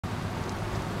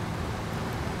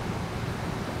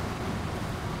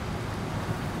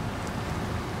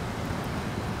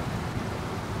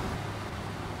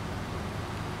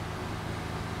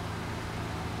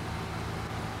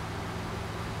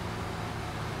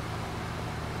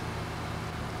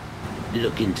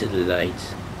Look into the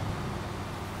lights.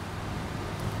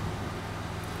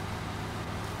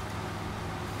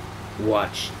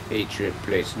 Watch a trip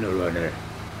place no runner.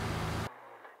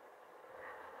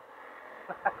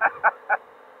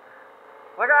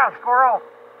 Look out, squirrel!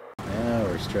 Now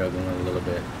we're struggling a little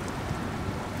bit.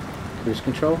 Cruise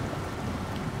control?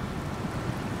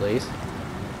 Please?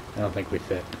 I don't think we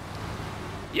fit.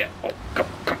 Yeah. Oh,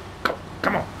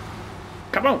 come on.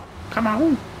 Come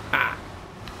on. Ah.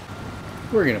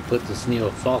 We're gonna put this new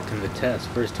Falcon to the test.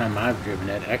 First time I've driven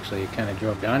it. Actually, it kind of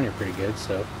drove down here pretty good,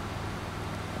 so.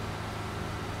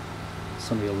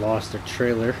 Somebody lost their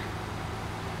trailer.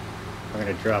 We're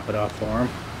gonna drop it off for them.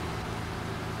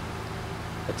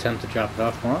 Attempt to drop it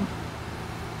off for him.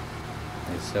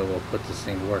 And so we'll put this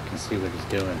thing to work and see what he's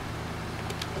doing.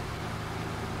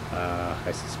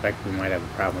 I suspect we might have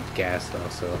a problem with gas though,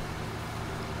 so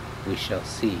we shall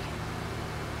see.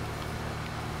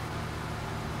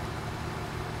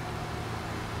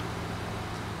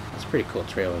 It's a pretty cool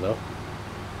trailer though.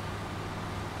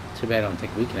 Too bad I don't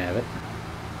think we can have it.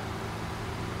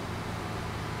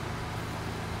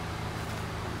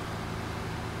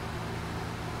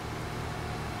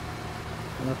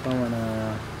 I don't know if I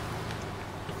wanna.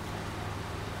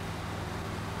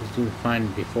 I was doing fine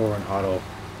before in auto,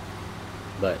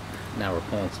 but now we're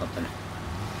pulling something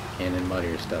and in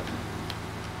muddier stuff.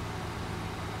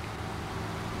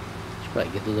 Should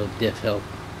probably get a little diff help.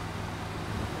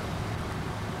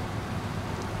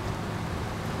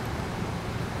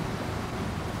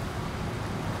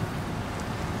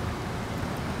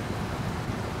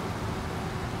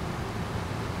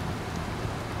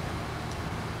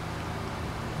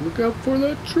 Look out for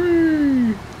that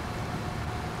tree!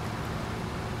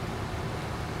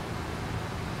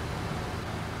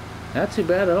 Not too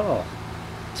bad at all.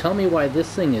 Tell me why this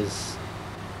thing is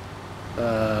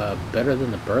better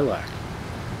than the Burlak.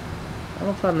 I don't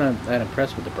know if I'm not that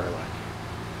impressed with the Burlak.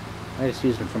 I just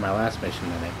used it for my last mission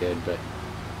and I did, but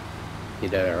he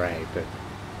did alright. But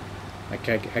I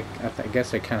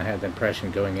guess I kind of had the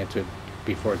impression going into it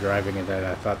before driving it that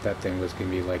I thought that thing was going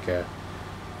to be like a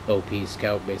OP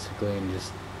scout basically and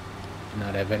just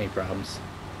not have any problems.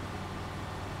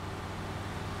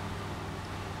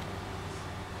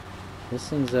 This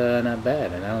thing's not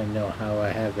bad, and I don't even know how I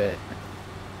have it.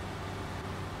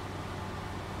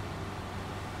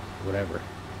 Whatever.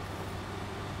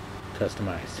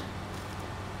 Customized.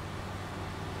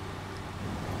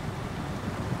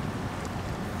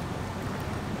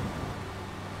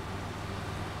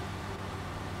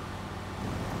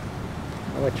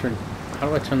 How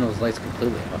do I turn those lights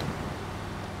completely off?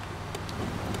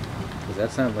 Because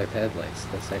that's not like the headlights.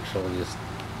 That's actually just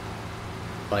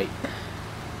light.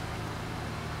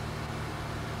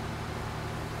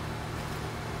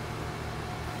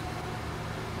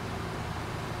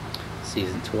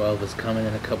 Season 12 is coming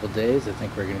in a couple days. I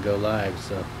think we're going to go live,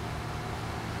 so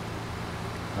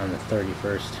on the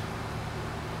 31st,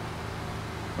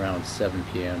 around 7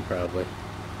 p.m. probably.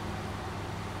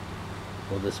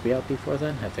 Will this be out before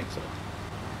then? I think so.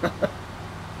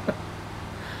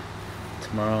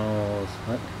 Tomorrow's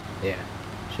what? Yeah,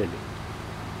 should be.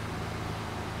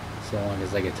 So long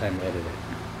as I get time to edit it.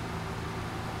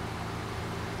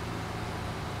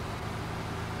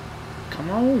 Come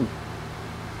on!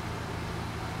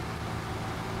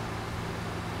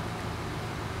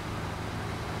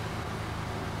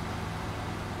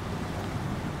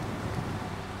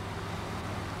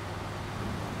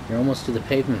 You're almost to the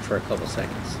pavement for a couple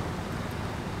seconds.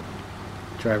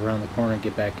 Drive around the corner,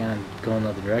 get back on, go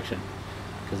another direction.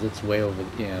 Because it's way over,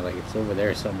 you know, like it's over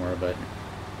there somewhere, but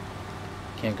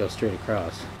can't go straight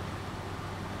across.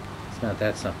 It's not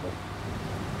that simple.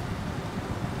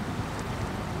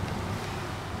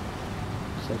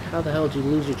 It's like, how the hell did you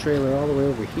lose your trailer all the way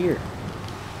over here?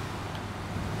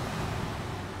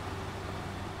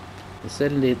 They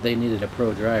said they needed a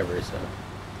pro driver, so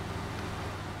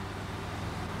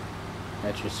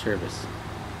at your service.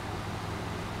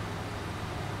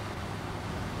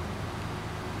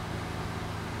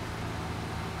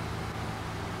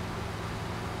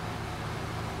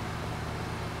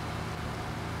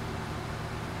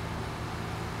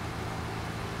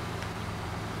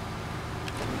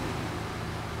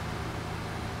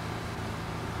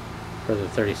 For the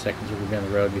 30 seconds we'll be on the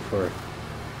road before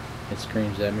it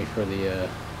screams at me for the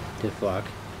diff lock.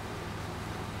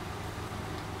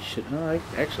 Oh, I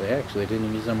actually didn't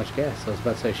even use that much gas. I was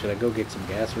about to say, should I go get some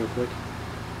gas real quick?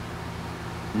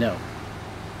 No.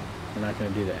 We're not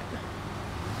going to do that.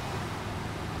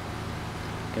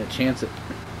 Gonna chance it.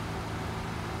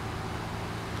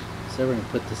 So we're going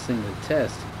to put this thing to the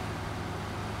test.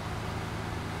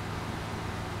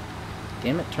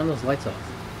 Damn it, turn those lights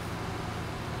off.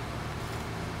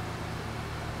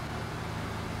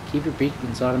 Keep your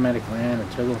beacons automatically on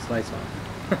and turn those lights off.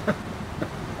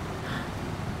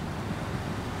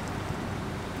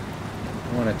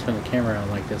 I don't want to turn the camera on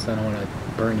like this. I don't want to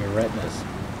burn your retinas.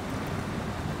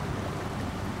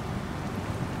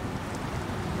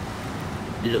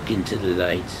 Look into the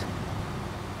lights.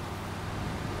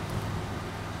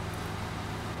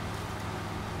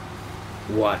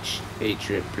 Watch a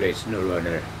trip place no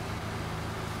runner.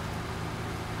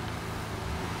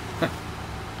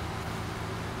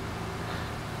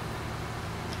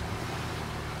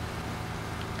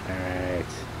 Alright.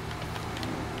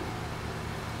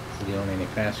 Is it going any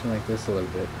faster like this? A little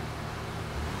bit.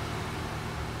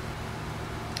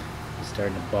 It's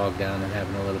starting to bog down and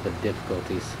having a little bit of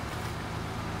difficulties.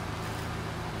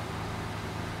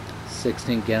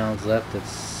 16 gallons left.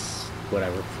 It's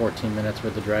whatever, 14 minutes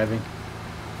worth of driving.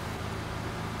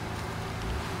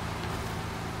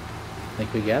 I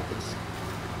think we got this.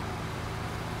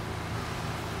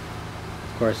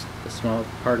 Of course, the small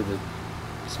part of the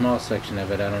small section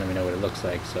of it, I don't even know what it looks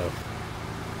like, so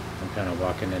I'm kind of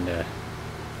walking into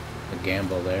a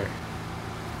gamble there.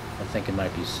 I think it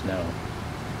might be snow.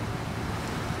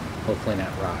 Hopefully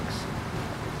not rocks.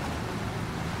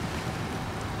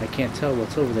 I can't tell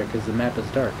what's over there because the map is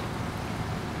dark.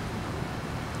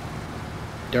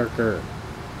 Darker.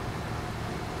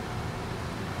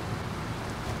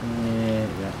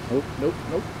 And yeah. Oh, nope,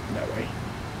 nope, that way.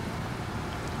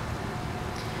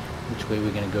 Which way are we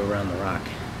gonna go around the rock?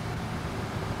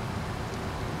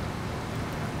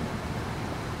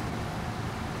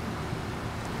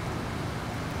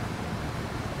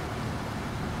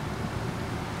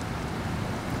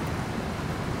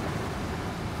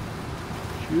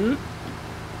 Shoot.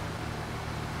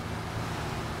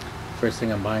 First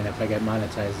thing I'm buying if I get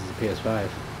monetized is a PS5.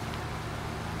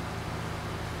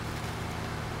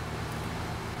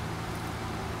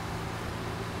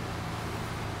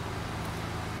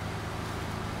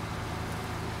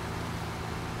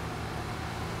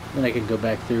 Then I can go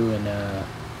back through and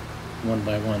one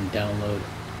by one download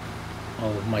all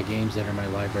of my games that are in my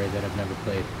library that I've never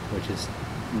played, which is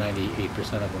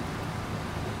 98% of them.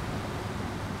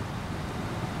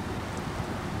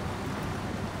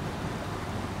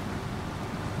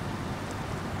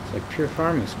 It's like pure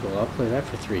farming school. I'll play that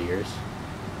for 3 years.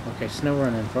 Okay, snow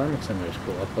run and farming simulator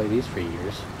school. I'll play these for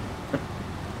years.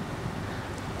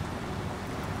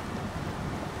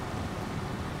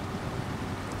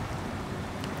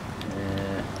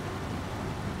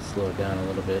 Slow it down a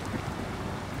little bit.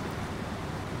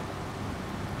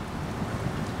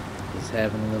 He's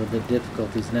having a little bit of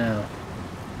difficulties now.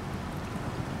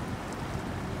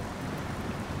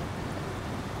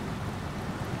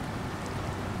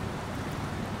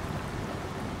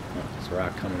 Oh, there's a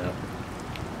rock coming up.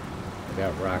 I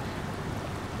got rock.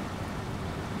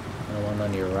 I don't want none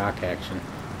of your rock action.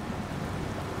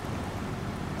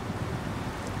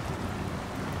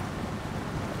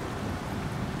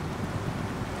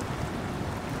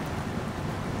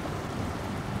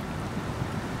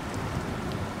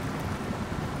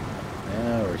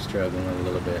 Struggling a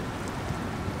little bit.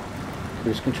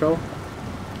 Cruise control,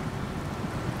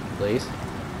 please.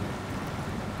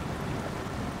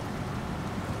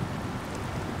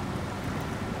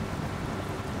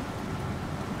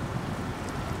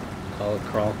 Call it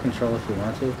crawl control if you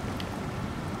want to.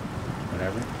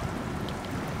 Whatever.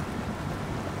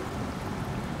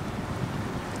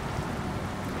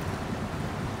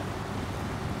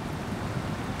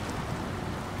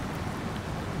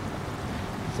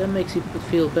 That makes you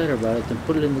feel better about it, then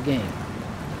put it in the game.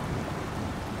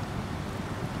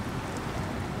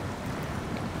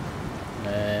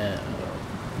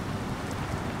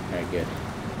 Alright, good.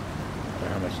 So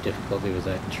how much difficulty was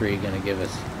that tree going to give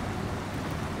us?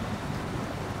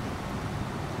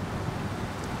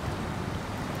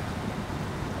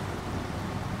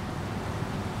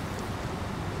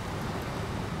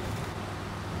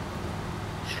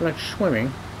 Just like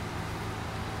swimming.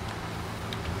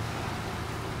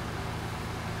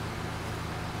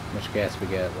 How much gas we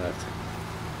got left?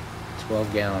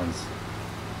 12 gallons.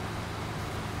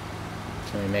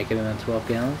 Can we make it in on 12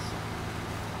 gallons?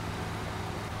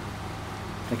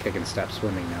 I think I can stop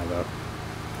swimming now, though.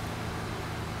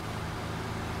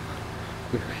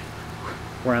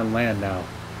 We're on land now.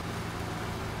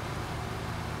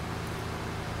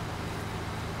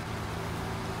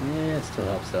 Yeah, it still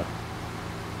helps, though.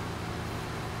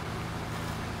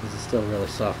 This is still really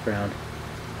soft ground.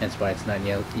 Hence why it's not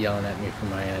yelling at me from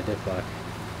my diff lock.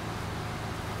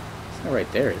 It's not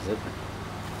right there, is it?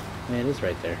 Yeah, it is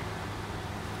right there.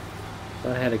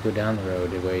 Thought I had to go down the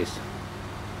road a ways.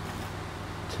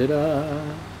 Ta-da!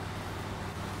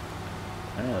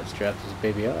 Alright, let's drop this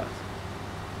baby off.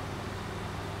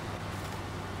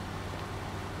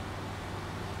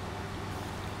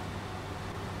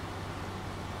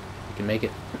 We can make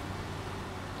it.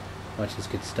 Watch this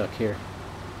get stuck here.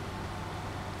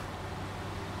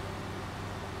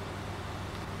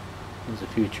 There's a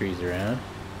few trees around.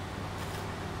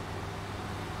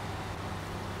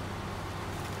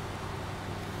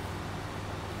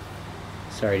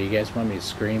 Sorry, do you guys want me to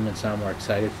scream and sound more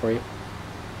excited for you?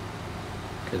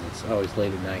 Because it's always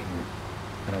late at night and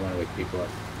I don't want to wake people up.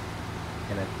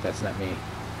 And that's not me.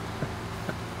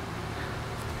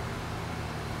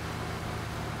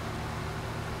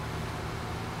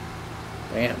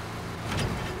 Bam.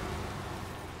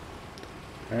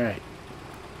 Alright.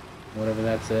 Whatever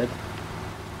that said,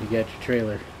 you got your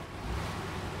trailer.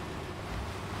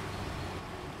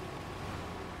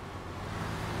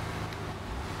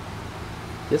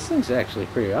 This thing's actually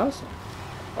pretty awesome.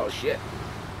 Oh shit.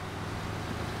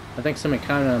 I think somebody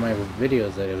commented on my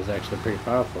videos that it was actually pretty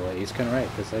powerful. He's kind of right.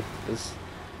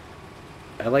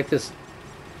 I like this.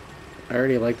 I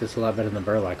already like this a lot better than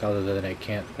the Burlock, other than it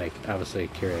can't, like, obviously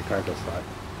carry a cargo slot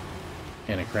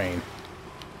and a crane.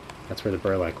 That's where the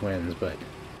Burlock wins, but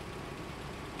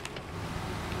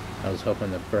I was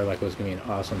hoping the Burlock was going to be an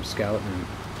awesome scout and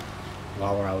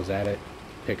while I was at it,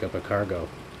 pick up a cargo.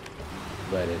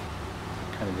 But it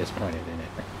kind of disappointed in it.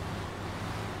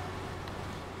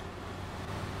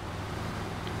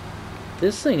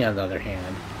 This thing, on the other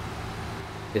hand,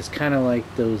 is kind of like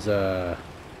those,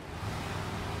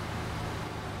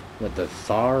 with the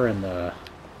Thar and the,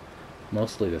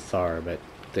 mostly the Thar, but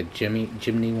the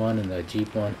Jimny one and the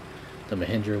Jeep one, the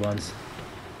Mahindra ones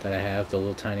that I have, the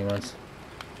little tiny ones,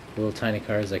 the little tiny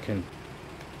cars that can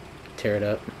tear it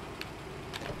up.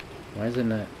 Why is it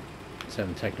not? It's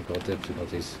having technical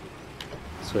difficulties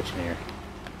switching here.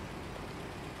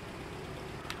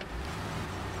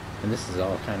 And this is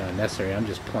all kind of unnecessary. I'm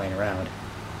just playing around.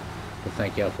 But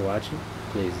thank y'all for watching.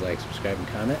 Please like, subscribe, and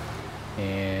comment.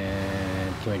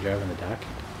 And can we drive on the dock?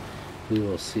 We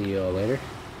will see y'all later.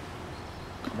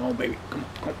 Come on, baby. Come on,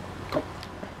 come on, come on.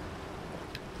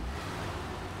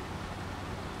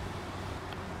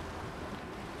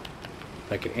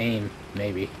 If I could aim,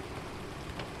 maybe.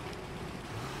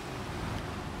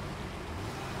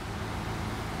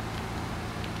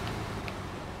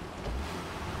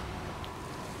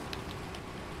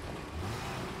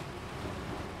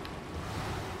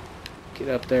 Get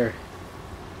up there.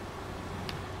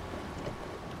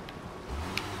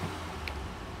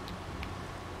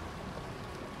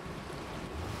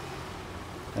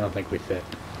 I don't think we fit.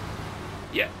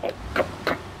 Yeah. Oh,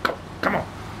 come on.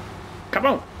 Come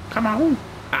on. Come on.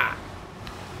 Ah.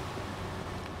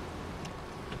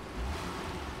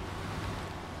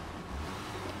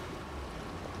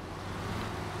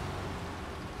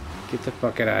 Get the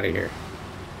fuck out of here.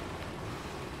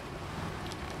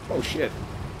 Oh, shit.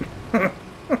 I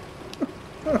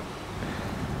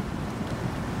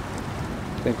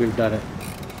think we've done it.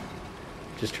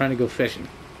 Just trying to go fishing.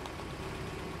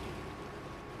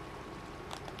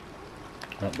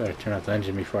 Oh, better turn off the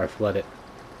engine before I flood it.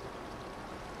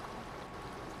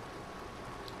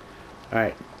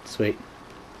 Alright, sweet.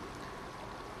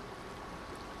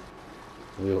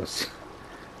 We will see.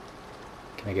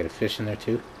 Can I get a fish in there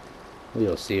too? We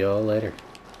will see you all later.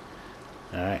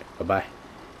 Alright, bye-bye.